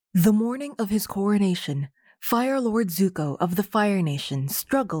The morning of his coronation, Fire Lord Zuko of the Fire Nation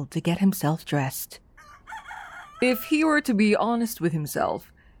struggled to get himself dressed. If he were to be honest with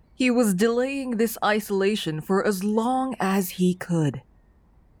himself, he was delaying this isolation for as long as he could.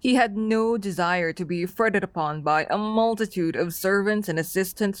 He had no desire to be fretted upon by a multitude of servants and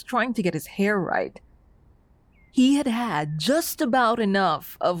assistants trying to get his hair right. He had had just about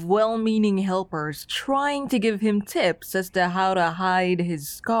enough of well-meaning helpers trying to give him tips as to how to hide his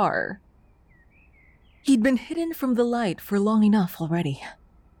scar. He'd been hidden from the light for long enough already.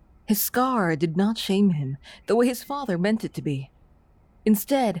 His scar did not shame him the way his father meant it to be.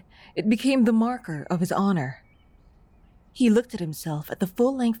 Instead, it became the marker of his honor. He looked at himself at the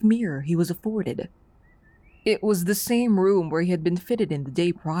full-length mirror he was afforded. It was the same room where he had been fitted in the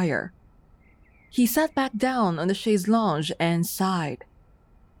day prior. He sat back down on the chaise longue and sighed.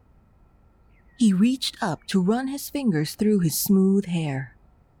 He reached up to run his fingers through his smooth hair.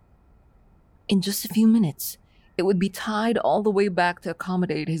 In just a few minutes, it would be tied all the way back to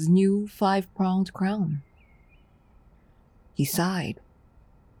accommodate his new 5-pronged crown. He sighed.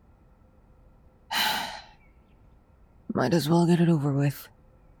 Might as well get it over with,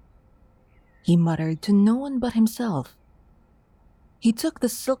 he muttered to no one but himself. He took the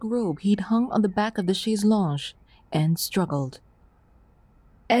silk robe he'd hung on the back of the chaise longue and struggled.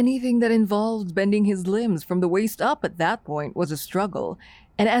 Anything that involved bending his limbs from the waist up at that point was a struggle,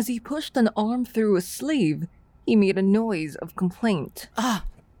 and as he pushed an arm through a sleeve, he made a noise of complaint.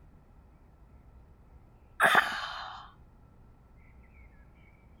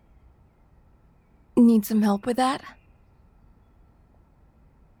 Need some help with that?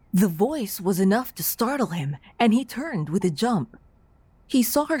 The voice was enough to startle him, and he turned with a jump. He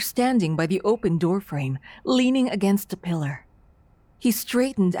saw her standing by the open doorframe, leaning against a pillar. He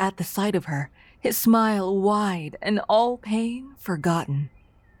straightened at the sight of her, his smile wide and all pain forgotten.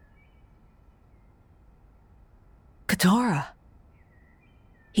 Katara,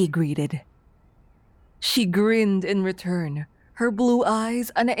 he greeted. She grinned in return, her blue eyes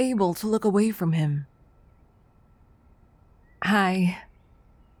unable to look away from him. Hi,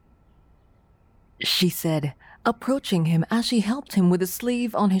 she said, approaching him as she helped him with a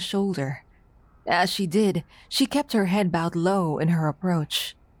sleeve on his shoulder. As she did, she kept her head bowed low in her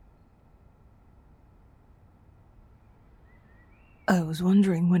approach. I was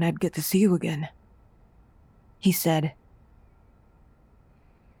wondering when I'd get to see you again, he said.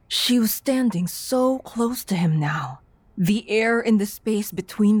 She was standing so close to him now, the air in the space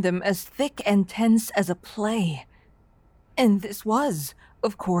between them as thick and tense as a play. And this was,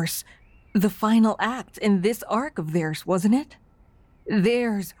 of course, the final act in this arc of theirs, wasn't it?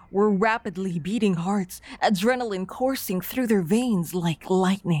 Theirs were rapidly beating hearts, adrenaline coursing through their veins like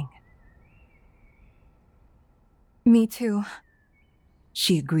lightning. Me too,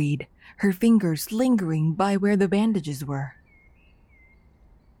 she agreed, her fingers lingering by where the bandages were.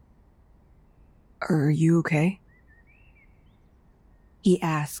 Are you okay? He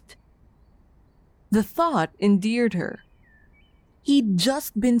asked. The thought endeared her. He'd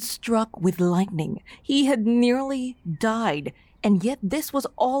just been struck with lightning. He had nearly died, and yet this was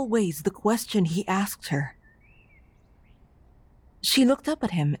always the question he asked her. She looked up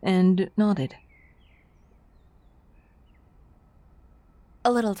at him and nodded.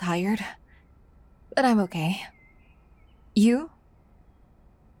 A little tired, but I'm okay. You?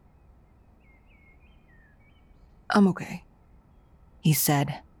 I'm okay, he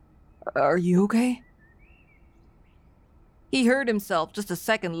said. Are you okay? He heard himself just a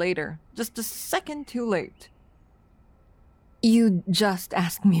second later, just a second too late. You just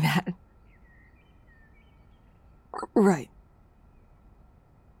asked me that. Right,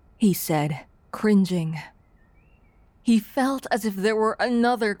 he said, cringing. He felt as if there were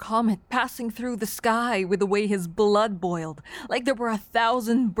another comet passing through the sky with the way his blood boiled, like there were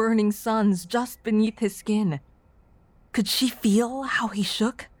 1,000 burning suns just beneath his skin. Could she feel how he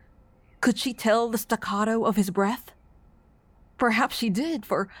shook? Could she tell the staccato of his breath? Perhaps she did,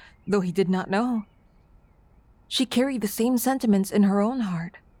 for though he did not know, she carried the same sentiments in her own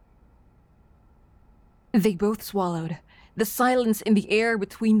heart. They both swallowed, the silence in the air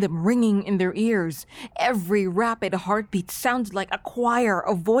between them ringing in their ears. Every rapid heartbeat sounded like a choir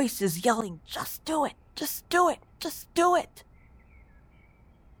of voices yelling, "Just do it! Just do it! Just do it!"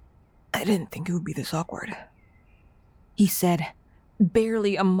 I didn't think it would be this awkward, he said,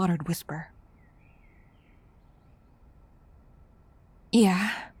 barely a muttered whisper.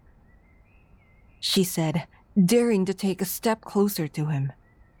 Yeah, she said, daring to take a step closer to him.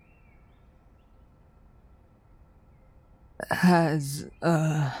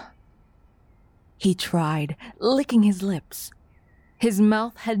 He tried, licking his lips. His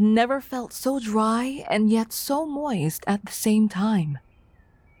mouth had never felt so dry and yet so moist at the same time.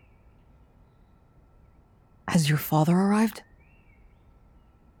 Has your father arrived?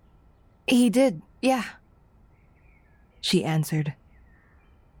 He did, yeah, she answered.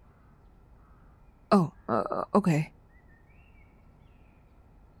 Oh, okay.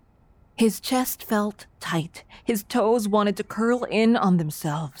 His chest felt tight. His toes wanted to curl in on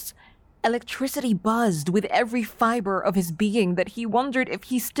themselves. Electricity buzzed with every fiber of his being that he wondered if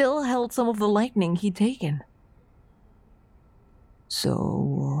he still held some of the lightning he'd taken.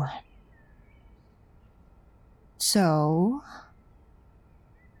 So,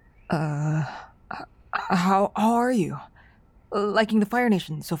 how are you? Liking the Fire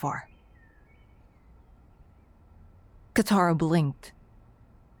Nation so far? Katara blinked.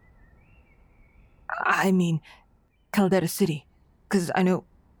 I mean, Caldera City, because I know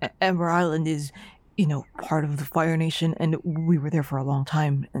Ember Island is, part of the Fire Nation, and we were there for a long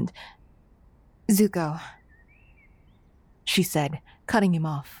time, and... Zuko, she said, cutting him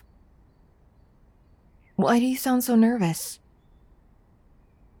off. Why do you sound so nervous?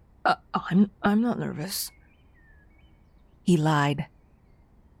 I'm not nervous. He lied.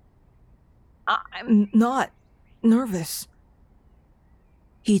 I'm not nervous.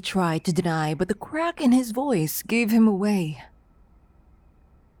 He tried to deny, but the crack in his voice gave him away.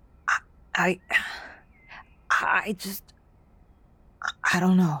 I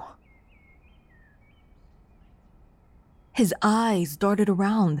don't know. His eyes darted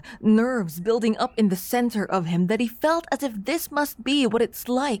around, nerves building up in the center of him that he felt as if this must be what it's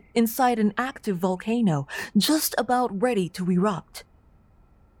like inside an active volcano, just about ready to erupt.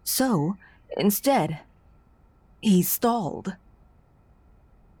 So, instead, he stalled.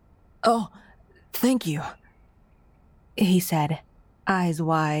 Oh, thank you, he said, eyes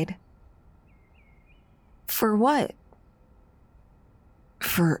wide. For what?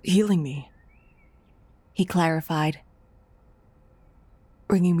 For healing me, he clarified.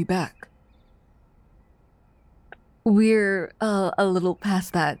 Bringing me back. We're a little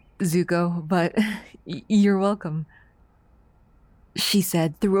past that, Zuko, but you're welcome, she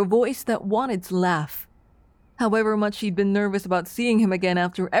said through a voice that wanted to laugh. However much he'd been nervous about seeing him again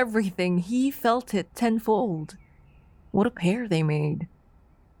after everything, he felt it tenfold. What a pair they made.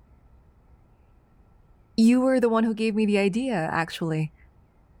 You were the one who gave me the idea, actually.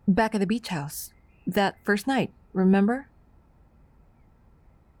 Back at the beach house. That first night, remember?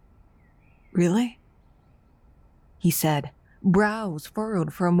 Really? He said, brows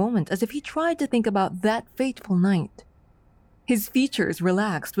furrowed for a moment as if he tried to think about that fateful night. His features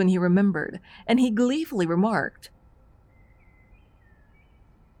relaxed when he remembered, and he gleefully remarked,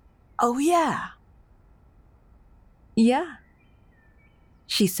 "Oh yeah." Yeah,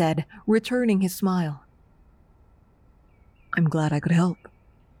 she said, returning his smile. I'm glad I could help.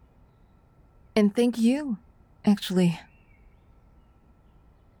 And thank you, actually.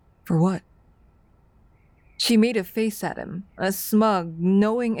 For what? She made a face at him, a smug,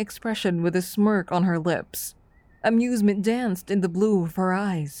 knowing expression with a smirk on her lips. Amusement danced in the blue of her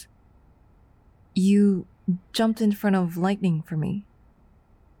eyes. You jumped in front of lightning for me.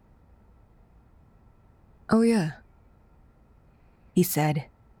 Oh yeah, he said.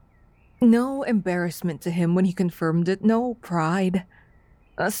 No embarrassment to him when he confirmed it, no pride.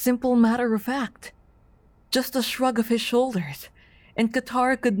 A simple matter of fact. Just a shrug of his shoulders, and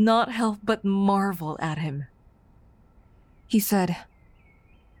Katara could not help but marvel at him. He said,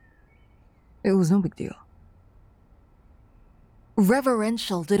 it was no big deal.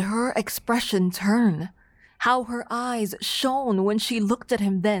 Reverential did her expression turn. How her eyes shone when she looked at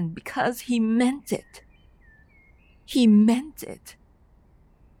him then, because he meant it. He meant it.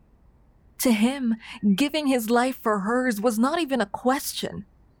 To him, giving his life for hers was not even a question.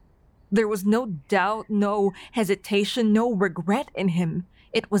 There was no doubt, no hesitation, no regret in him.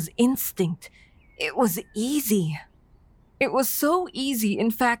 It was instinct. It was easy. It was so easy, in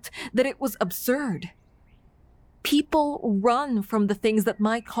fact, that it was absurd. People run from the things that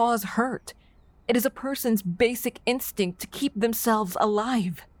might cause hurt. It is a person's basic instinct to keep themselves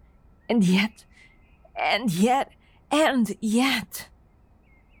alive. And yet,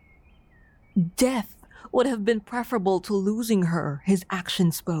 death would have been preferable to losing her, his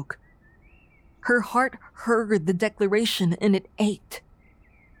action spoke. Her heart heard the declaration and it ached.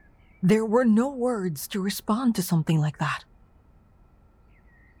 There were no words to respond to something like that.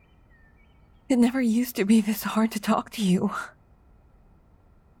 It never used to be this hard to talk to you.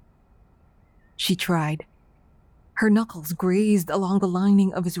 She tried. Her knuckles grazed along the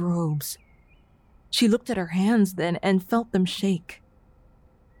lining of his robes. She looked at her hands then and felt them shake.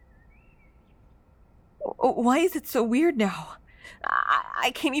 Why is it so weird now?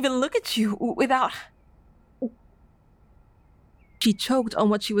 I can't even look at you without... She choked on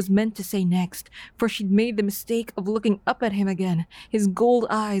what she was meant to say next, for she'd made the mistake of looking up at him again, his gold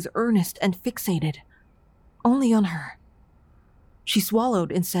eyes earnest and fixated. Only on her. She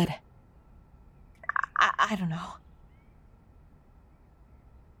swallowed and said, I don't know.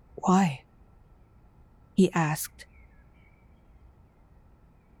 Why? He asked.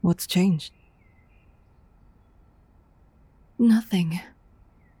 What's changed? Nothing,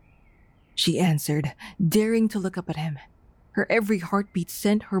 she answered, daring to look up at him. Her every heartbeat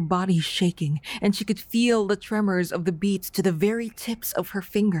sent her body shaking, and she could feel the tremors of the beats to the very tips of her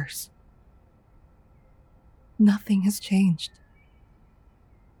fingers. Nothing has changed.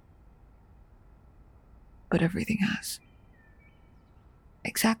 But everything has.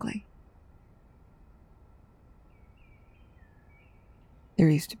 Exactly. There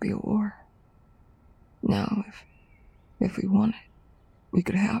used to be a war. Now, if we want it, we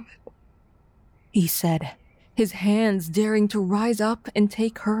could have it, he said, his hands daring to rise up and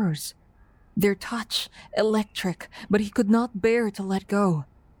take hers. Their touch, electric, but he could not bear to let go.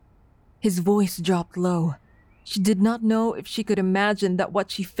 His voice dropped low. She did not know if she could imagine that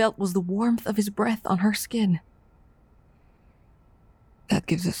what she felt was the warmth of his breath on her skin. That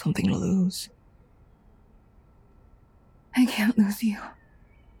gives us something to lose. I can't lose you.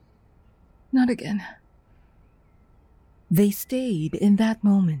 Not again. They stayed in that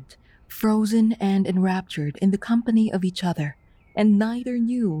moment, frozen and enraptured in the company of each other, and neither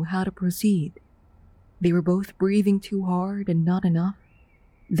knew how to proceed. They were both breathing too hard and not enough.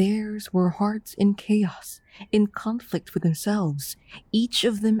 Theirs were hearts in chaos, in conflict with themselves, each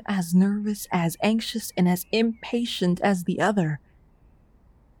of them as nervous, as anxious, and as impatient as the other.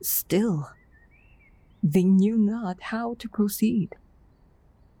 Still, they knew not how to proceed.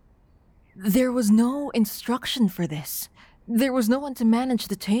 There was no instruction for this. There was no one to manage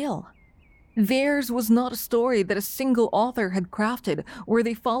the tale. Theirs was not a story that a single author had crafted, where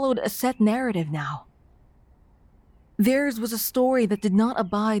they followed a set narrative now. Theirs was a story that did not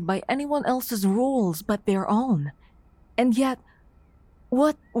abide by anyone else's rules but their own. And yet,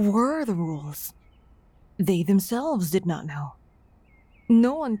 what were the rules? They themselves did not know.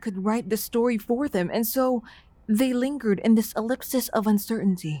 No one could write the story for them, and so they lingered in this ellipsis of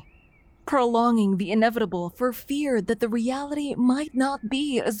uncertainty, prolonging the inevitable for fear that the reality might not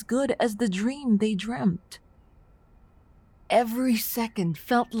be as good as the dream they dreamt. Every second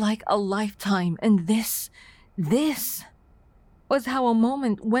felt like a lifetime, and this was how a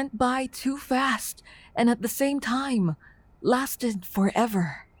moment went by too fast and at the same time lasted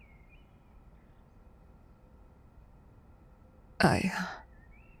forever.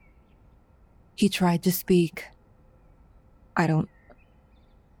 He tried to speak.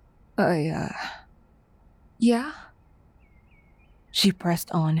 Yeah? She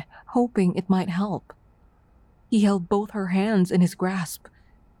pressed on, hoping it might help. He held both her hands in his grasp,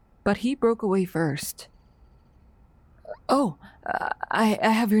 but he broke away first. Oh, I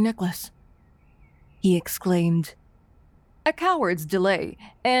have your necklace, he exclaimed. A coward's delay,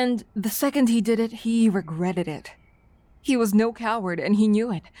 and the second he did it, he regretted it. He was no coward, and he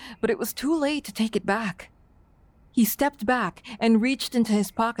knew it, but it was too late to take it back. He stepped back and reached into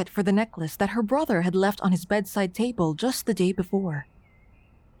his pocket for the necklace that her brother had left on his bedside table just the day before.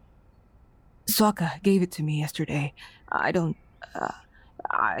 Sokka gave it to me yesterday. I don't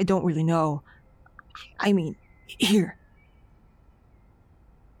really know. I mean, here.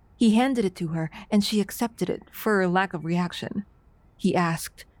 He handed it to her, and she accepted it for lack of reaction. He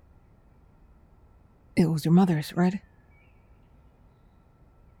asked, "It was your mother's, right?"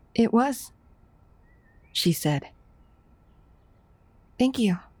 "It was," she said. "Thank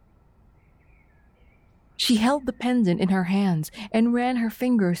you." She held the pendant in her hands and ran her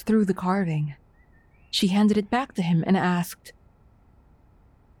fingers through the carving. She handed it back to him and asked,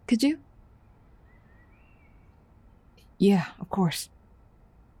 "Could you?" "Yeah, of course,"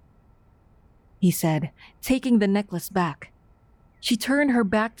 he said, taking the necklace back. She turned her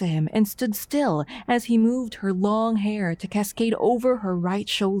back to him and stood still as he moved her long hair to cascade over her right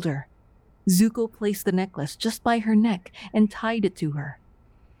shoulder. Zuko placed the necklace just by her neck and tied it to her.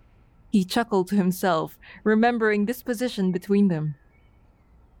 He chuckled to himself, remembering this position between them.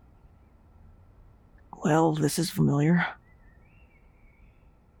 Well, this is familiar.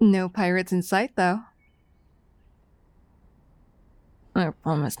 No pirates in sight, though. I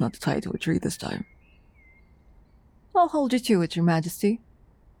promise not to tie to a tree this time. I'll hold you to it, Your Majesty.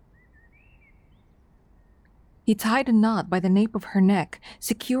 He tied a knot by the nape of her neck,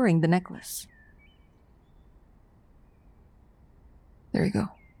 securing the necklace. There you go.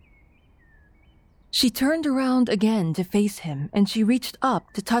 She turned around again to face him, and she reached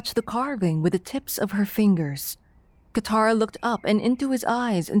up to touch the carving with the tips of her fingers. Katara looked up and into his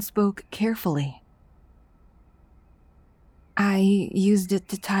eyes and spoke carefully. I used it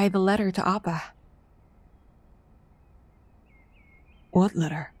to tie the letter to Appa. What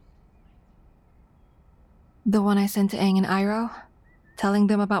letter? The one I sent to Aang and Iroh, telling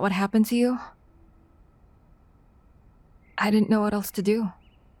them about what happened to you. I didn't know what else to do.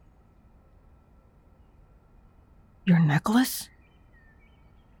 Your necklace?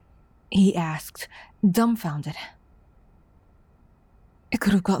 He asked, dumbfounded. It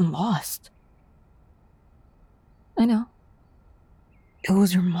could have gotten lost. I know. It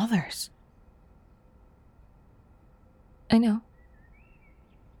was your mother's. I know.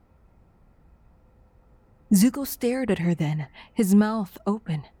 Zuko stared at her then, his mouth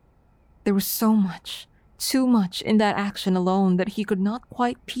open. There was so much, too much in that action alone that he could not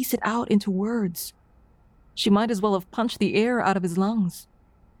quite piece it out into words. She might as well have punched the air out of his lungs.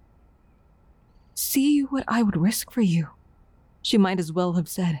 See what I would risk for you, she might as well have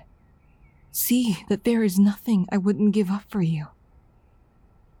said. See that there is nothing I wouldn't give up for you.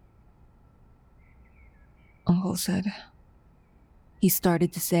 Uncle said. He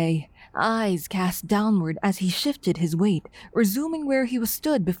started to say, eyes cast downward as he shifted his weight, resuming where he was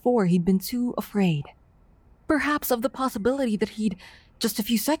stood before he'd been too afraid. Perhaps of the possibility that he'd, just a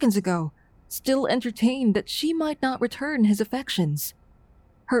few seconds ago, still entertained that she might not return his affections.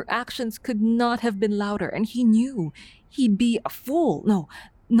 Her actions could not have been louder, and he knew he'd be a fool. No,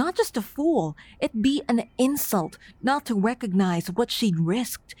 not just a fool. It'd be an insult not to recognize what she'd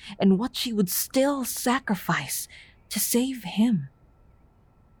risked and what she would still sacrifice to save him.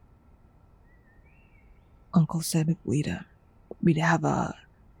 Uncle said we'd have a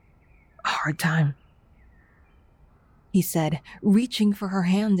hard time, he said, reaching for her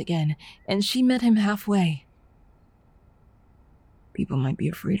hand again, and she met him halfway. People might be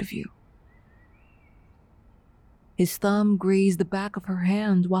afraid of you. His thumb grazed the back of her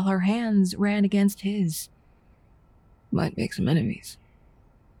hand while her hands ran against his. Might make some enemies.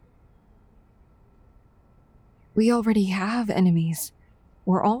 We already have enemies.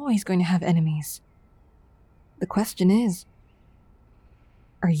 We're always going to have enemies. The question is,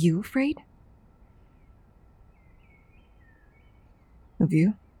 are you afraid? Of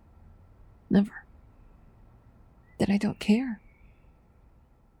you? Never. Then I don't care.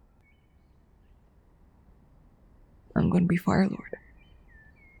 I'm going to be Fire Lord,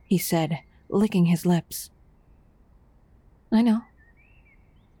 he said, licking his lips. I know.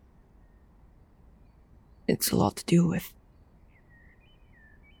 It's a lot to deal with.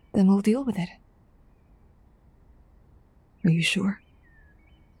 Then we'll deal with it. Are you sure?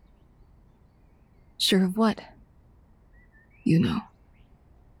 Sure of what? You know.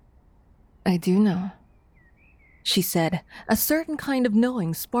 I do know, she said, a certain kind of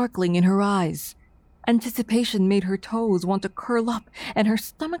knowing sparkling in her eyes. Anticipation made her toes want to curl up, and her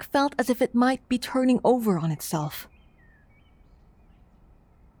stomach felt as if it might be turning over on itself.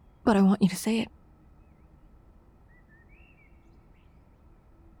 But I want you to say it.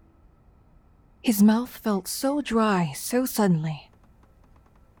 His mouth felt so dry so suddenly.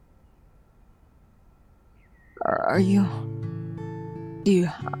 Are you... Do you...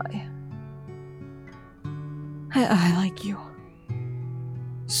 I like you.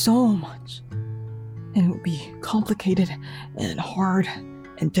 So much. And it would be complicated and hard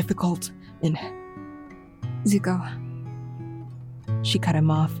and difficult and... Zuko. She cut him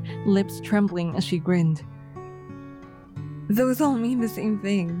off, lips trembling as she grinned. Those all mean the same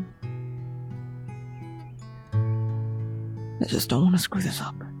thing. I just don't want to screw this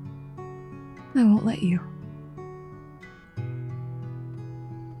up. I won't let you.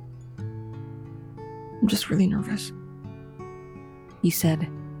 I'm just really nervous, he said.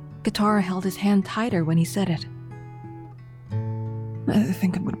 Katara held his hand tighter when he said it. I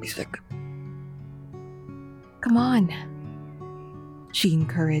think I'm going to be sick. Come on, she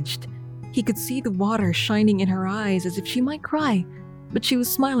encouraged. He could see the water shining in her eyes as if she might cry, but she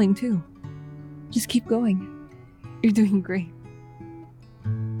was smiling too. Just keep going. You're doing great.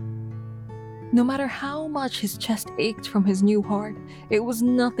 No matter how much his chest ached from his new heart, it was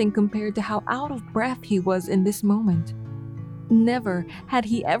nothing compared to how out of breath he was in this moment. Never had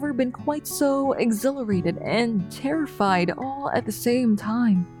he ever been quite so exhilarated and terrified all at the same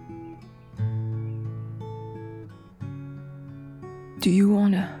time. Do you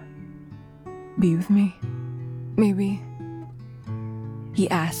want to be with me? Maybe? He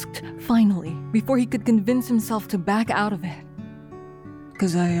asked, finally, before he could convince himself to back out of it.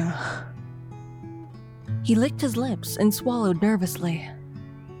 'Cause He licked his lips and swallowed nervously.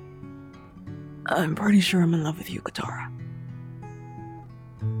 I'm pretty sure I'm in love with you, Katara.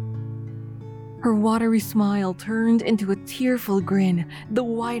 Her watery smile turned into a tearful grin, the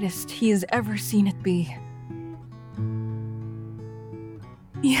widest he has ever seen it be.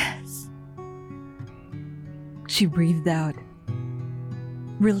 Yes, she breathed out.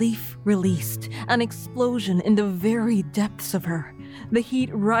 Relief released, an explosion in the very depths of her. The heat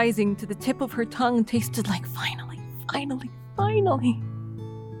rising to the tip of her tongue tasted like finally.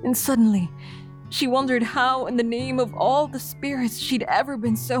 And suddenly, she wondered how, in the name of all the spirits, she'd ever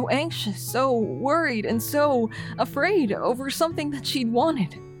been so anxious, so worried, and so afraid over something that she'd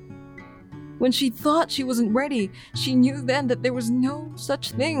wanted. When she thought she wasn't ready, she knew then that there was no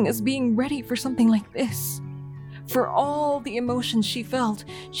such thing as being ready for something like this. For all the emotions she felt,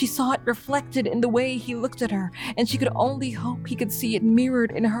 she saw it reflected in the way he looked at her, and she could only hope he could see it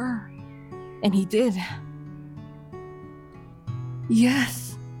mirrored in her. And he did.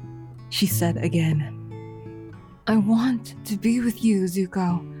 Yes, she said again. I want to be with you,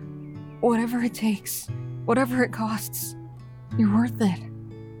 Zuko. Whatever it takes, whatever it costs, you're worth it.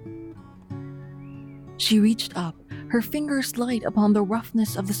 She reached up, her fingers light upon the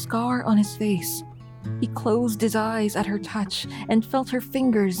roughness of the scar on his face. He closed his eyes at her touch and felt her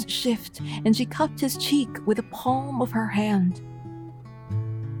fingers shift, and she cupped his cheek with the palm of her hand.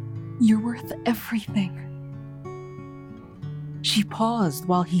 You're worth everything. She paused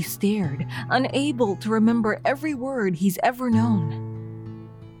while he stared, unable to remember every word he's ever known.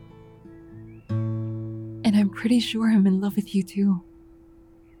 And I'm pretty sure I'm in love with you too.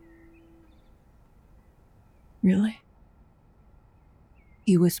 Really?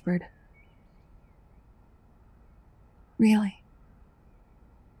 He whispered. Really?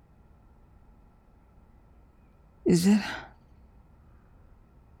 Is it?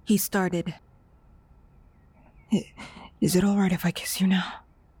 He started. Is it alright if I kiss you now?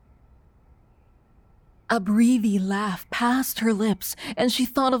 A breathy laugh passed her lips, and she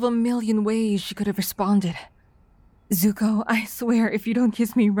thought of a million ways she could have responded. Zuko, I swear if you don't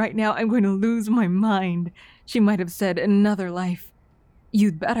kiss me right now, I'm going to lose my mind, she might have said in another life.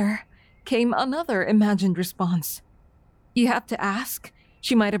 You'd better, came another imagined response. You have to ask,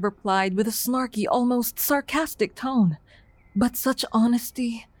 she might have replied with a snarky, almost sarcastic tone. But such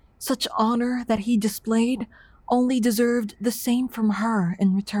honesty, such honor that he displayed, only deserved the same from her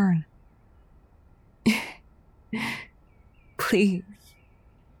in return. Please,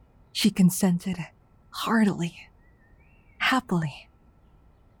 she consented, heartily, happily.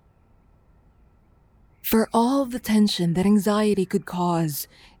 For all the tension that anxiety could cause,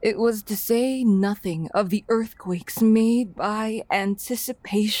 it was to say nothing of the earthquakes made by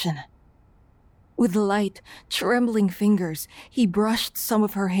anticipation. With light, trembling fingers, he brushed some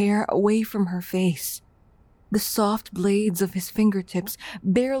of her hair away from her face. The soft blades of his fingertips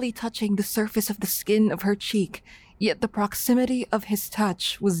barely touching the surface of the skin of her cheek, yet the proximity of his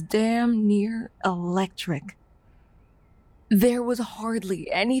touch was damn near electric. There was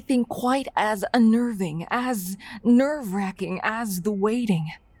hardly anything quite as unnerving, as nerve-wracking as the waiting.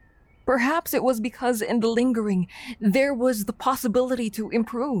 Perhaps it was because in the lingering, there was the possibility to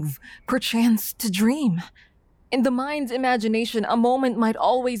improve, perchance to dream. In the mind's imagination, a moment might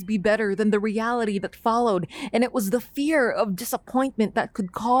always be better than the reality that followed, and it was the fear of disappointment that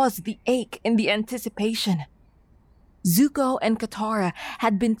could cause the ache in the anticipation. Zuko and Katara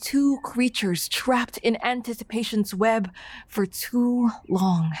had been two creatures trapped in anticipation's web for too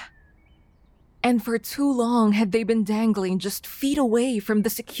long. And for too long had they been dangling just feet away from the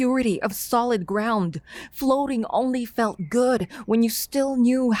security of solid ground. Floating only felt good when you still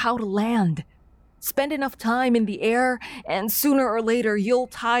knew how to land. Spend enough time in the air, and sooner or later you'll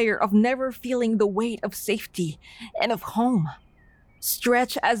tire of never feeling the weight of safety and of home.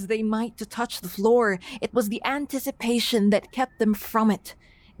 Stretch as they might to touch the floor, it was the anticipation that kept them from it.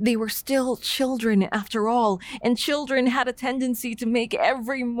 They were still children after all, and children had a tendency to make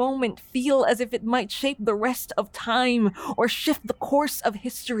every moment feel as if it might shape the rest of time or shift the course of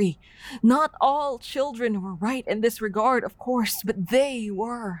history. Not all children were right in this regard, of course, but they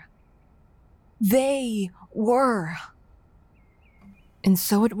were. They were. And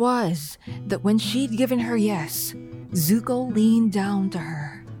so it was that when she'd given her yes, Zuko leaned down to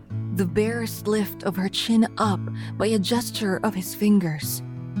her, the barest lift of her chin up by a gesture of his fingers.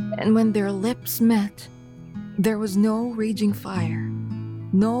 And when their lips met, there was no raging fire,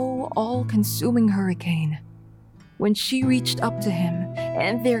 no all-consuming hurricane. When she reached up to him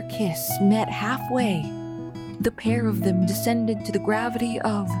and their kiss met halfway, the pair of them descended to the gravity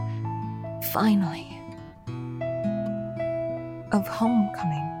of, finally, of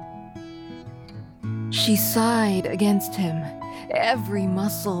homecoming. She sighed against him, Every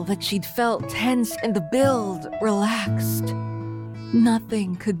muscle that she'd felt tense in the build relaxed.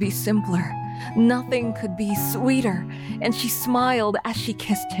 Nothing could be simpler. Nothing could be sweeter, and she smiled as she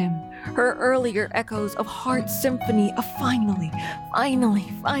kissed him. Her earlier echoes of Heart's symphony of finally,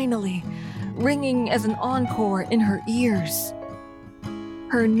 ringing as an encore in her ears.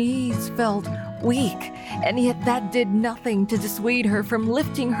 Her knees felt weak, and yet that did nothing to dissuade her from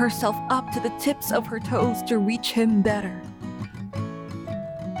lifting herself up to the tips of her toes to reach him better.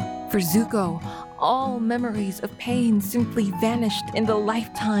 For Zuko, all memories of pain simply vanished in the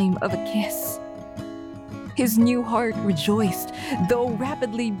lifetime of a kiss. His new heart rejoiced, though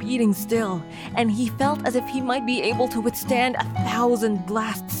rapidly beating still, and he felt as if he might be able to withstand 1,000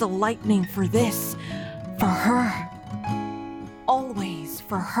 blasts of lightning for this, for her. Always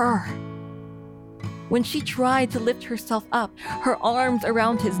for her. When she tried to lift herself up, her arms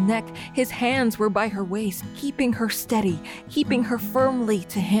around his neck, his hands were by her waist, keeping her steady, keeping her firmly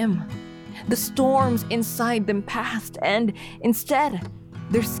to him. The storms inside them passed, and instead,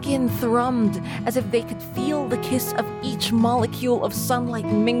 their skin thrummed as if they could feel the kiss of each molecule of sunlight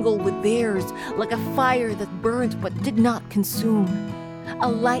mingle with theirs, like a fire that burnt but did not consume. A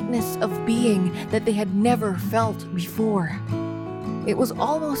lightness of being that they had never felt before. It was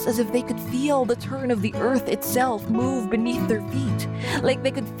almost as if they could feel the turn of the earth itself move beneath their feet, like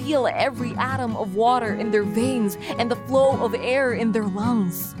they could feel every atom of water in their veins and the flow of air in their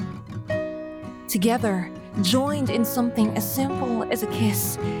lungs. Together, joined in something as simple as a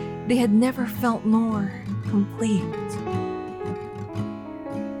kiss, they had never felt more complete.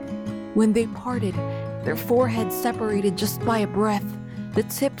 When they parted, their foreheads separated just by a breath, the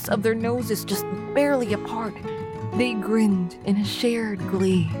tips of their noses just barely apart. They grinned in a shared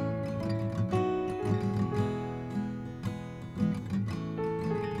glee.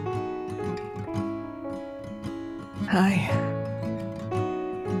 Hi,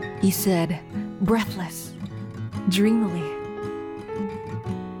 he said, breathless, dreamily.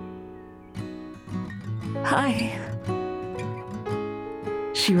 Hi,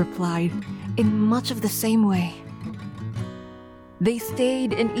 she replied in much of the same way. They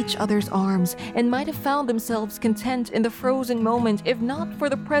stayed in each other's arms and might have found themselves content in the frozen moment if not for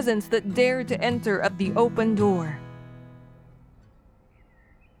the presence that dared to enter at the open door.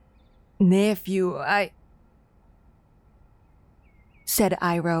 Nephew, said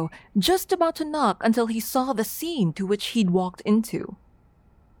Iroh, just about to knock until he saw the scene to which he'd walked into.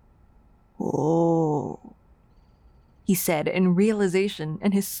 Oh, he said in realization,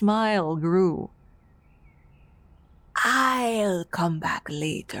 and his smile grew. I'll come back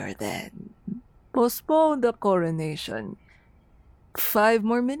later then. Postpone the coronation. 5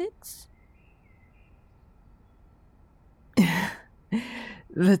 more minutes?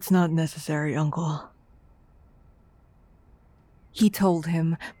 That's not necessary, Uncle. He told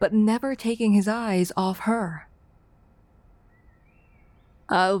him, but never taking his eyes off her.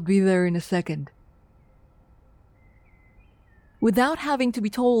 I'll be there in a second. Without having to be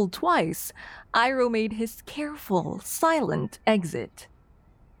told twice, Iroh made his careful, silent exit.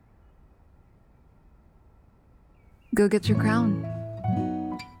 Go get your crown,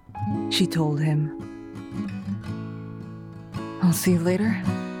 she told him. I'll see you later.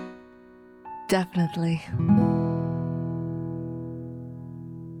 Definitely.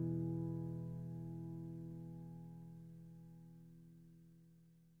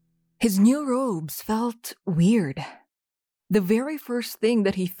 His new robes felt weird. The very first thing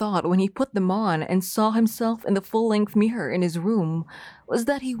that he thought when he put them on and saw himself in the full-length mirror in his room was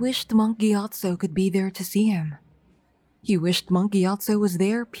that he wished Monk Gyatso could be there to see him. He wished Monk Gyatso was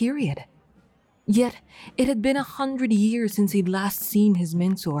there, period. Yet, it had been 100 years since he'd last seen his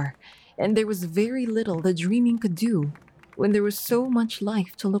mentor, and there was very little that dreaming could do when there was so much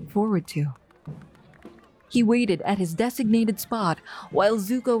life to look forward to. He waited at his designated spot while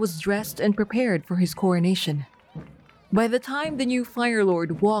Zuko was dressed and prepared for his coronation. By the time the new Fire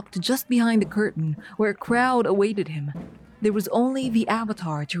Lord walked just behind the curtain where a crowd awaited him, there was only the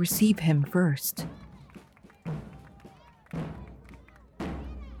Avatar to receive him first.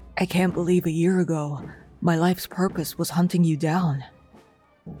 I can't believe a year ago, my life's purpose was hunting you down.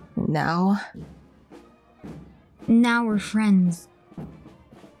 Now we're friends.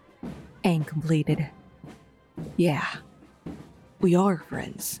 Aang completed. Yeah, we are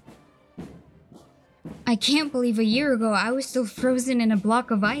friends. I can't believe a year ago I was still frozen in a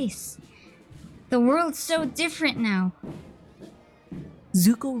block of ice. The world's so different now.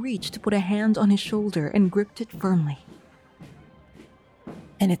 Zuko reached to put a hand on his shoulder and gripped it firmly.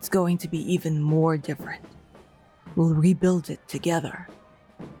 And it's going to be even more different. We'll rebuild it together.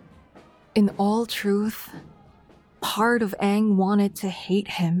 In all truth, Part of Aang wanted to hate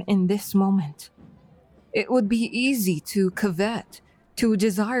him in this moment. It would be easy to covet, to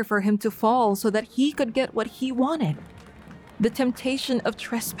desire for him to fall so that he could get what he wanted. The temptation of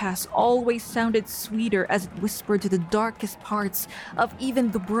trespass always sounded sweeter as it whispered to the darkest parts of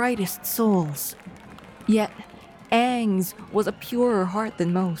even the brightest souls. Yet, Aang's was a purer heart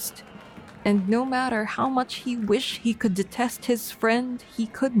than most. And no matter how much he wished he could detest his friend, he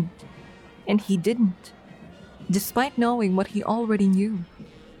couldn't. And he didn't, despite knowing what he already knew.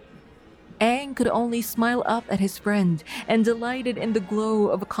 Aang could only smile up at his friend and delighted in the glow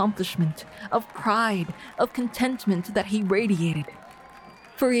of accomplishment, of pride, of contentment that he radiated.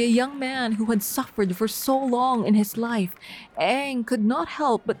 For a young man who had suffered for so long in his life, Aang could not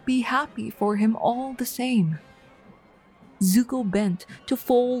help but be happy for him all the same. Zuko bent to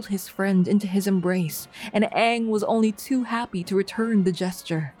fold his friend into his embrace, and Aang was only too happy to return the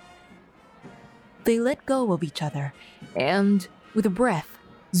gesture. They let go of each other, and, with a breath,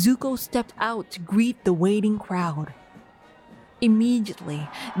 Zuko stepped out to greet the waiting crowd. Immediately,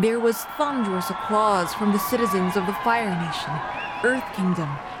 there was thunderous applause from the citizens of the Fire Nation, Earth Kingdom,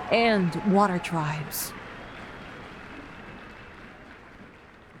 and Water Tribes.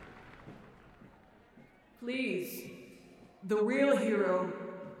 Please, the real hero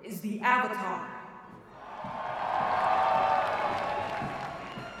is the Avatar.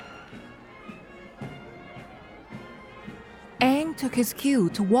 Aang took his cue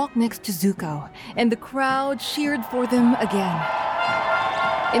to walk next to Zuko, and the crowd cheered for them again.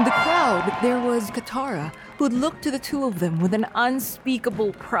 In the crowd, there was Katara, who looked to the two of them with an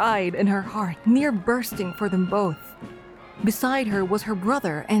unspeakable pride in her heart, near bursting for them both. Beside her was her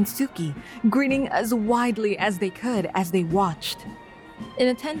brother and Suki, grinning as widely as they could as they watched. In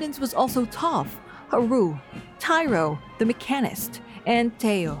attendance was also Toph, Haru, Tyro, the mechanist, and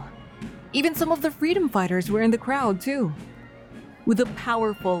Teo. Even some of the freedom fighters were in the crowd too. With a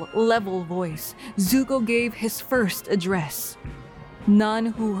powerful, level voice, Zuko gave his first address. None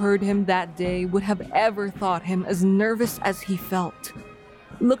who heard him that day would have ever thought him as nervous as he felt.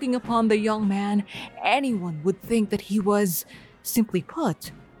 Looking upon the young man, anyone would think that he was, simply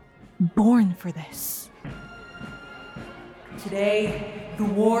put, born for this. Today, the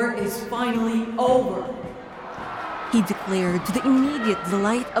war is finally over, he declared to the immediate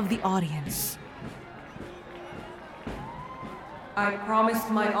delight of the audience. I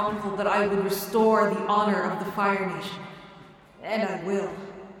promised my uncle that I would restore the honor of the Fire Nation, and I will.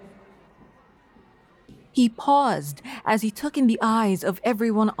 He paused as he took in the eyes of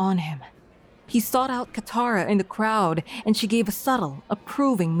everyone on him. He sought out Katara in the crowd, and she gave a subtle,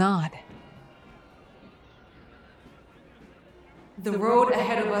 approving nod. The road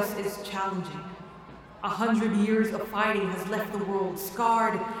ahead of us is challenging. 100 years of fighting has left the world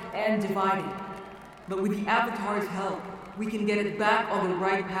scarred and divided. But with the Avatar's help, we can get it back on the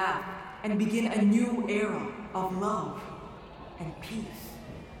right path and begin a new era of love and peace.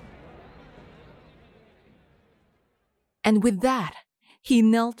 And with that, he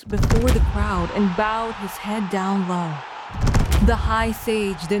knelt before the crowd and bowed his head down low. The High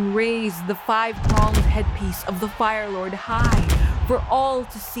Sage then raised the 5-pronged headpiece of the Fire Lord high for all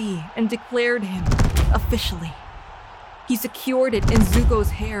to see and declared him officially. He secured it in Zuko's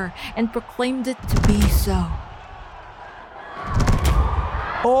hair and proclaimed it to be so.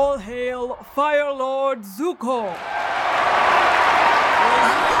 All hail Fire Lord Zuko!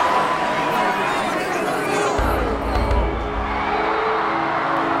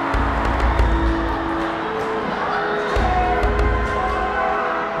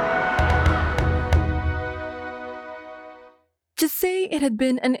 To say it had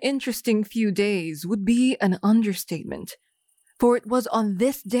been an interesting few days would be an understatement. For it was on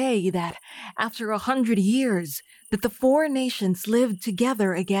this day that, after 100 years, that the 4 nations lived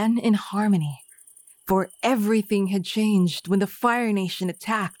together again in harmony. For everything had changed when the Fire Nation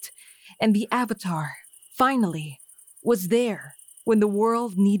attacked, and the Avatar, finally, was there when the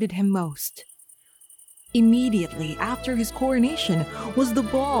world needed him most. Immediately after his coronation was the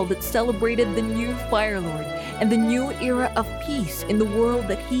ball that celebrated the new Fire Lord and the new era of peace in the world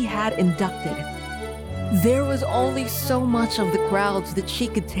that he had inducted. There was only so much of the crowds that she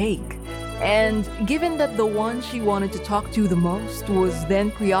could take, and given that the one she wanted to talk to the most was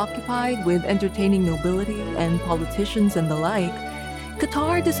then preoccupied with entertaining nobility and politicians and the like,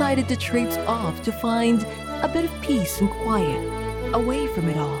 Qatar decided to traipse off to find a bit of peace and quiet, away from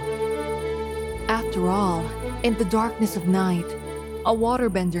it all. After all, in the darkness of night, a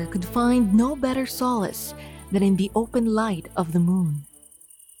waterbender could find no better solace than in the open light of the moon.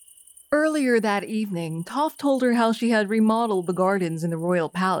 Earlier that evening, Toph told her how she had remodeled the gardens in the royal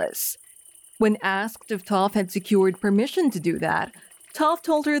palace. When asked if Toph had secured permission to do that, Toph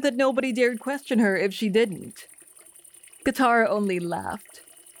told her that nobody dared question her if she didn't. Katara only laughed.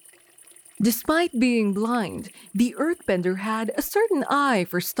 Despite being blind, the Earthbender had a certain eye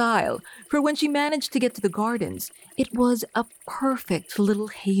for style, for when she managed to get to the gardens, it was a perfect little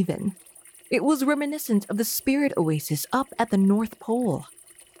haven. It was reminiscent of the spirit oasis up at the North Pole.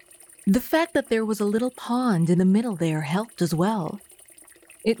 The fact that there was a little pond in the middle there helped as well.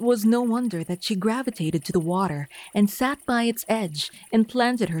 It was no wonder that she gravitated to the water and sat by its edge and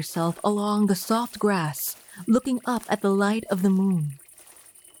planted herself along the soft grass, looking up at the light of the moon.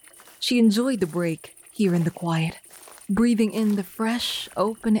 She enjoyed the break here in the quiet, breathing in the fresh,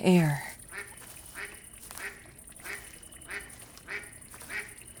 open air.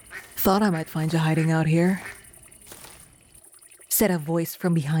 "Thought I might find you hiding out here," said a voice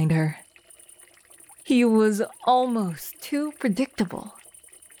from behind her. He was almost too predictable.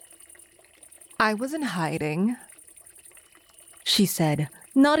 "I wasn't hiding," she said,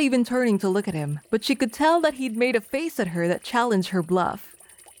 not even turning to look at him, but she could tell that he'd made a face at her that challenged her bluff.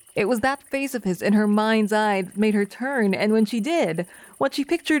 It was that face of his in her mind's eye that made her turn, and when she did, what she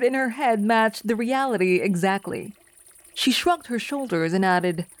pictured in her head matched the reality exactly. She shrugged her shoulders and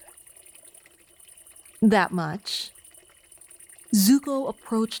added, "That much?" Zuko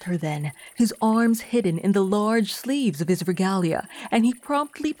approached her then, his arms hidden in the large sleeves of his regalia, and he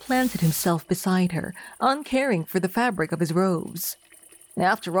promptly planted himself beside her, uncaring for the fabric of his robes.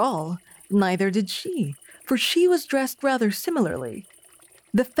 After all, neither did she, for she was dressed rather similarly.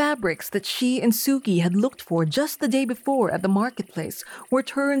 The fabrics that she and Suki had looked for just the day before at the marketplace were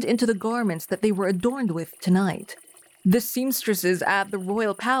turned into the garments that they were adorned with tonight. The seamstresses at the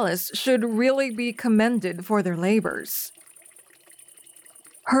royal palace should really be commended for their labors.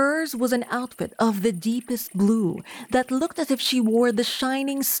 Hers was an outfit of the deepest blue that looked as if she wore the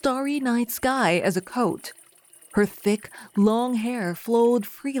shining starry night sky as a coat. Her thick, long hair flowed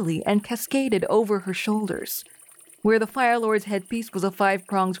freely and cascaded over her shoulders. Where the Fire Lord's headpiece was a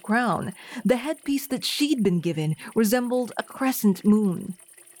 5-pronged crown, the headpiece that she'd been given resembled a crescent moon.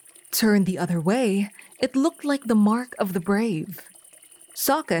 Turned the other way, it looked like the mark of the brave.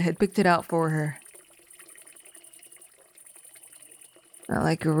 Sokka had picked it out for her. "I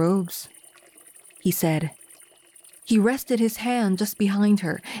like your robes," he said. He rested his hand just behind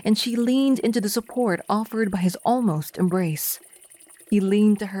her, and she leaned into the support offered by his almost embrace. He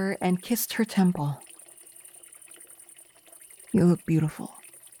leaned to her and kissed her temple. "You look beautiful.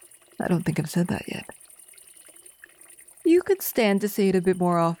 I don't think I've said that yet." "You could stand to say it a bit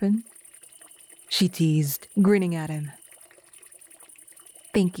more often," she teased, grinning at him.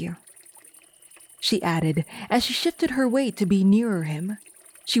 "Thank you," she added as she shifted her weight to be nearer him.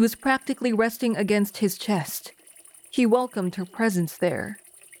 She was practically resting against his chest. He welcomed her presence there.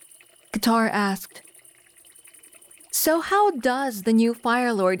 Katara asked, "So how does the new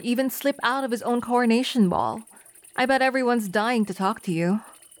Fire Lord even slip out of his own coronation ball? I bet everyone's dying to talk to you."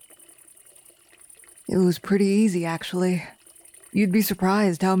 "It was pretty easy, actually. You'd be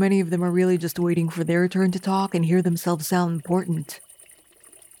surprised how many of them are really just waiting for their turn to talk and hear themselves sound important."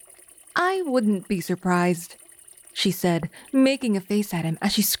 "I wouldn't be surprised," she said, making a face at him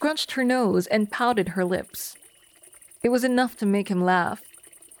as she scrunched her nose and pouted her lips. It was enough to make him laugh.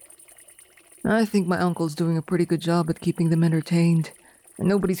 "I think my uncle's doing a pretty good job at keeping them entertained, and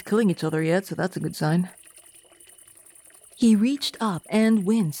nobody's killing each other yet, so that's a good sign." He reached up and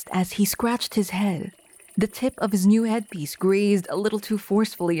winced as he scratched his head. The tip of his new headpiece grazed a little too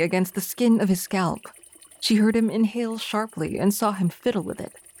forcefully against the skin of his scalp. She heard him inhale sharply and saw him fiddle with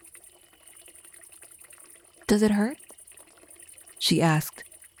it. "Does it hurt?" she asked.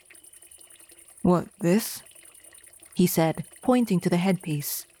 "What, this?" he said, pointing to the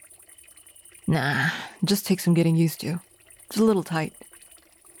headpiece. "Nah, just takes some getting used to. It's a little tight."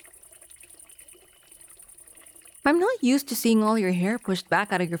 "I'm not used to seeing all your hair pushed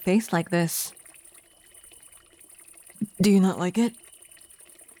back out of your face like this." "Do you not like it?"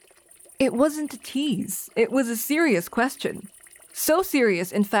 It wasn't a tease. It was a serious question. So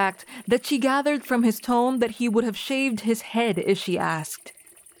serious, in fact, that she gathered from his tone that he would have shaved his head if she asked.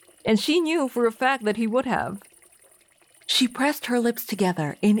 And she knew for a fact that he would have. She pressed her lips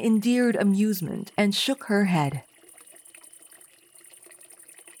together in endeared amusement and shook her head.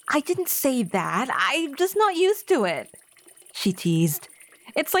 "I didn't say that. I'm just not used to it," she teased.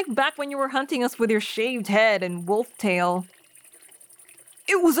 "It's like back when you were hunting us with your shaved head and wolf tail."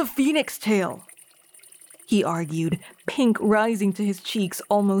 "It was a phoenix tail," he argued, pink rising to his cheeks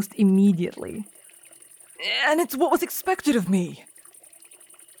almost immediately. "And it's what was expected of me."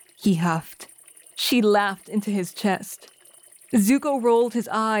 He huffed. She laughed into his chest. Zuko rolled his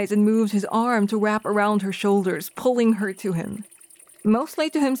eyes and moved his arm to wrap around her shoulders, pulling her to him. Mostly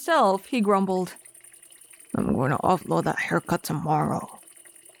to himself, he grumbled, I'm going to offload that haircut tomorrow.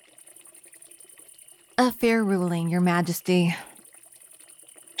 "A fair ruling, Your Majesty,"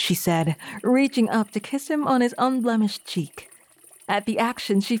 she said, reaching up to kiss him on his unblemished cheek. At the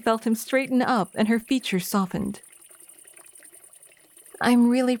action, she felt him straighten up and her features softened. "I'm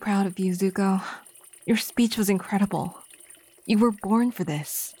really proud of you, Zuko. Your speech was incredible. You were born for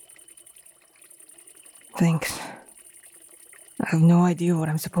this." Thanks. I have no idea what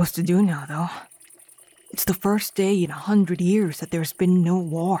I'm supposed to do now, though. It's the first day in 100 years that there's been no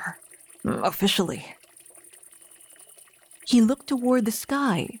war. Officially. He looked toward the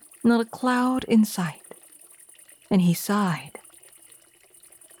sky, not a cloud in sight. And he sighed.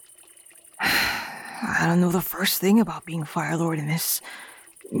 I don't know the first thing about being Fire Lord in this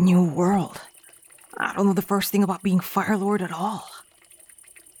new world. I don't know the first thing about being Fire Lord at all.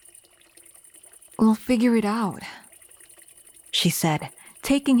 "We'll figure it out," she said,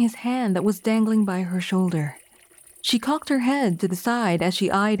 taking his hand that was dangling by her shoulder. She cocked her head to the side as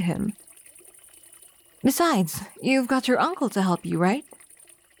she eyed him. "Besides, you've got your uncle to help you, right?"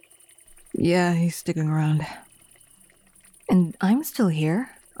 Yeah, he's sticking around. "And I'm still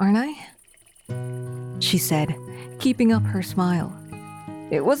here, aren't I?" she said, keeping up her smile.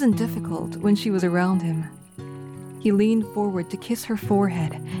 It wasn't difficult when she was around him. He leaned forward to kiss her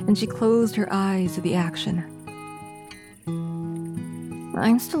forehead, and she closed her eyes to the action.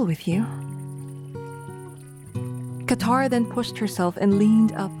 "I'm still with you." Katara then pushed herself and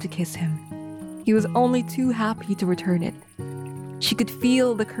leaned up to kiss him. He was only too happy to return it. She could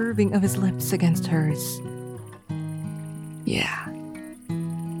feel the curving of his lips against hers. Yeah,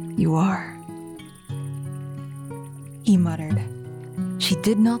 you are, he muttered. She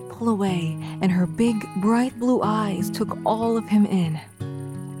did not pull away, and her big, bright blue eyes took all of him in.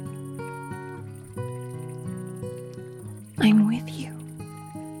 "I'm with you,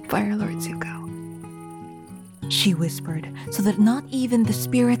 Fire Lord Zuko," she whispered, so that not even the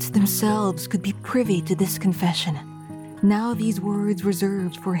spirits themselves could be privy to this confession. Now these words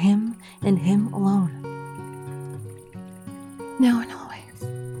reserved for him and him alone. "Now and always,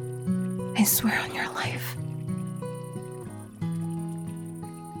 I swear on your life."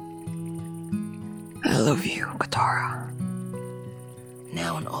 I love you, Katara.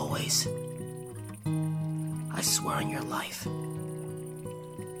 Now and always, I swear on your life.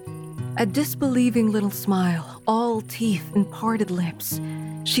 A disbelieving little smile, all teeth and parted lips.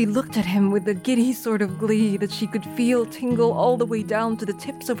 She looked at him with a giddy sort of glee that she could feel tingle all the way down to the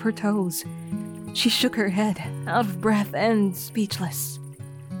tips of her toes. She shook her head, out of breath and speechless.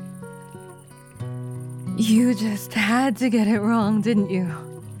 "You just had to get it wrong, didn't you?"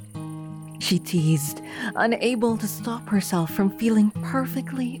 she teased, unable to stop herself from feeling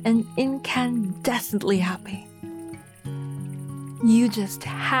perfectly and incandescently happy. "You just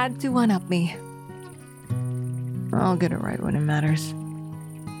had to one-up me." I'll get it right when it matters,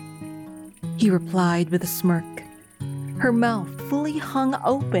 he replied with a smirk. Her mouth fully hung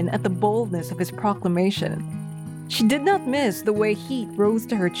open at the boldness of his proclamation. She did not miss the way heat rose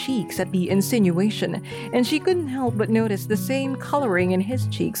to her cheeks at the insinuation, and she couldn't help but notice the same coloring in his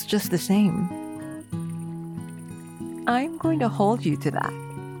cheeks just the same. "I'm going to hold you to that,"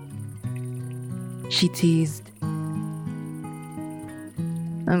 she teased.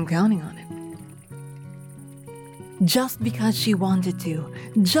 I'm counting on it. Just because she wanted to,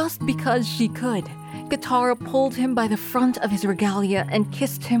 just because she could, Katara pulled him by the front of his regalia and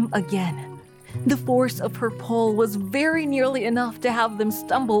kissed him again. The force of her pull was very nearly enough to have them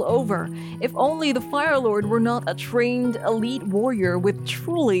stumble over, if only the Fire Lord were not a trained elite warrior with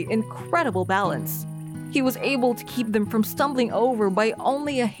truly incredible balance. He was able to keep them from stumbling over by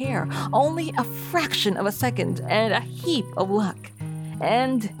only a hair, only a fraction of a second, and a heap of luck.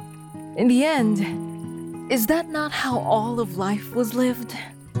 And, in the end, is that not how all of life was lived?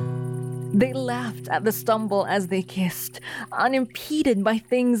 They laughed at the stumble as they kissed, unimpeded by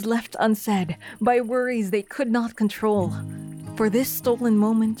things left unsaid, by worries they could not control. For this stolen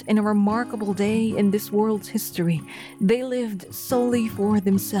moment in a remarkable day in this world's history, they lived solely for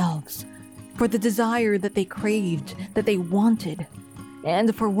themselves, for the desire that they craved, that they wanted.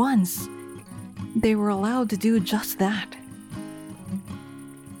 And for once, they were allowed to do just that.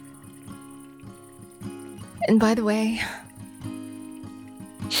 "And by the way,"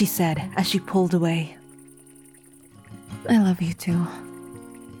 she said as she pulled away, "I love you too."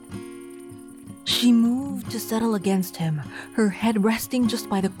 She moved to settle against him, her head resting just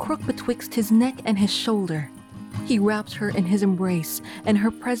by the crook betwixt his neck and his shoulder. He wrapped her in his embrace, and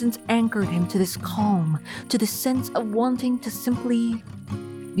her presence anchored him to this calm, to this sense of wanting to simply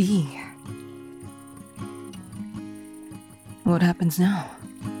be. "What happens now?"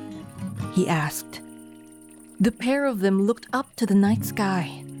 he asked. The pair of them looked up to the night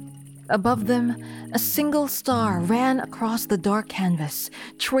sky. Above them, a single star ran across the dark canvas,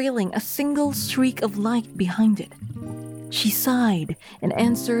 trailing a single streak of light behind it. She sighed and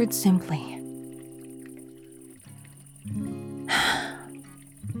answered simply,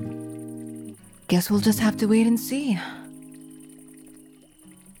 "Guess we'll just have to wait and see."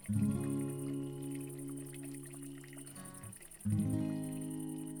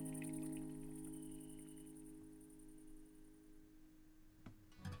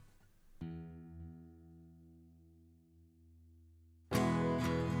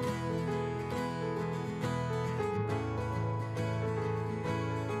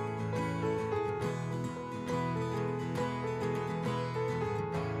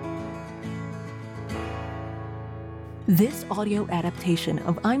 This audio adaptation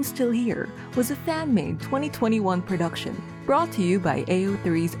of I'm Still Here was a fan-made 2021 production brought to you by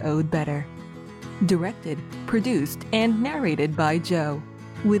AO3's Owed Better. Directed, produced, and narrated by Joe,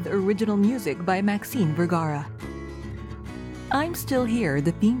 with original music by Maxine Vergara. I'm Still Here,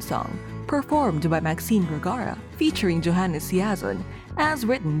 the theme song, performed by Maxine Vergara, featuring Johannes Siazon, as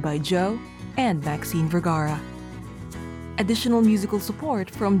written by Joe and Maxine Vergara. Additional musical support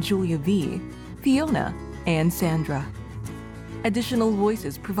from Julia V, Fiona, and Sandra. Additional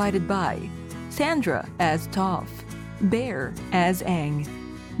voices provided by Sandra as Toph, Bear as Aang,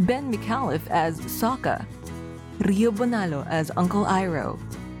 Ben McAuliffe as Sokka, Rio Bonalo as Uncle Iroh,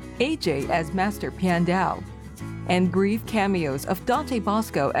 AJ as Master Piandao, and brief cameos of Dante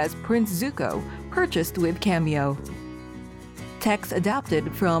Bosco as Prince Zuko, purchased with Cameo. Text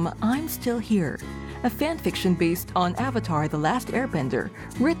adapted from I'm Still Here, a fanfiction based on Avatar: The Last Airbender,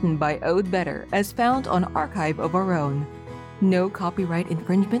 written by Owed Better, as found on Archive of Our Own. No copyright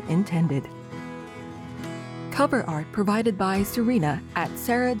infringement intended. Cover art provided by Serena at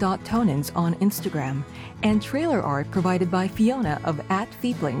sarah.tonins on Instagram, and trailer art provided by Fiona of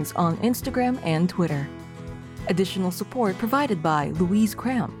 @Feeplings on Instagram and Twitter. Additional support provided by Louise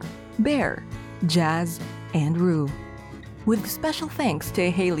Cramp, Bear, Jazz, and Rue. With special thanks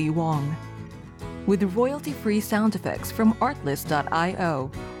to Haley Wong. With royalty-free sound effects from artlist.io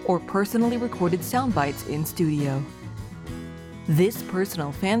or personally recorded soundbites in studio. This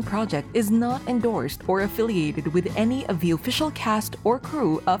personal fan project is not endorsed or affiliated with any of the official cast or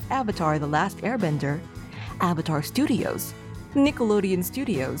crew of Avatar: The Last Airbender, Avatar Studios, Nickelodeon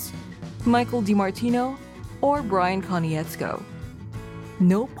Studios, Michael DiMartino, or Brian Konietzko.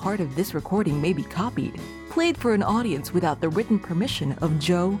 No part of this recording may be copied, played for an audience without the written permission of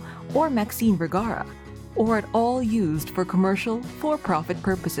Joe or Maxine Vergara, or at all used for commercial, for-profit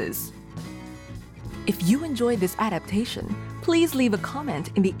purposes. If you enjoyed this adaptation, please leave a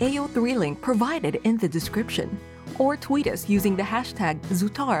comment in the AO3 link provided in the description, or tweet us using the hashtag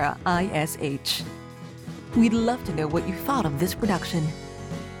ZutaraISH. We'd love to know what you thought of this production.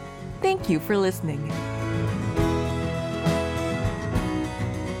 Thank you for listening.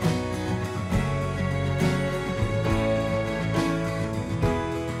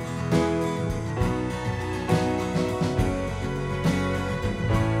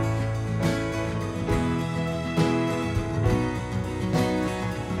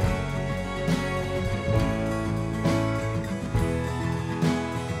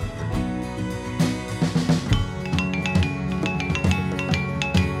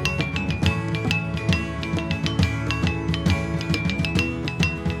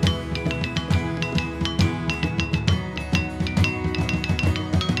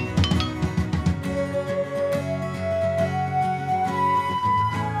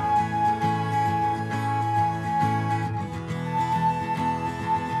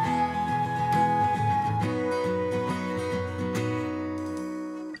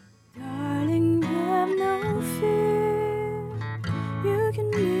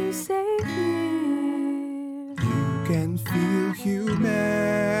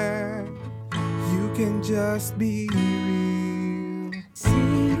 Just be real. See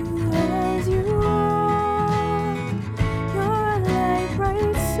you as you are. You're a light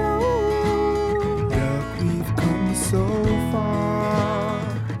bright soul. Love, we've come so far.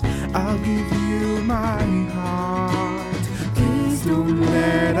 I'll give you my heart. Please don't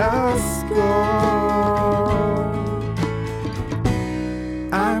let us go.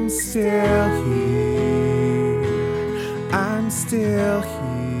 I'm still here. I'm still here.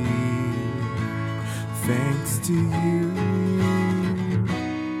 Thanks to you,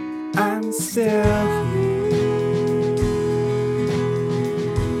 I'm still here.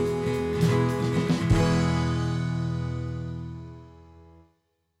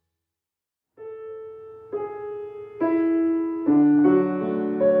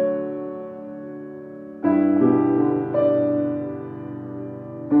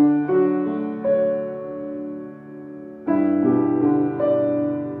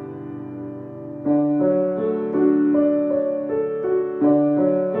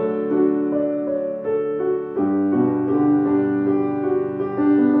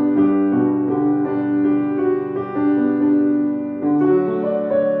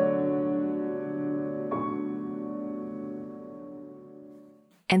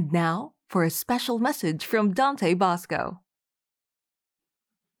 And now for a special message from Dante Bosco.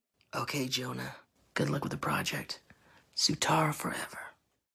 Okay, Jonah. Good luck with the project. Sutara forever.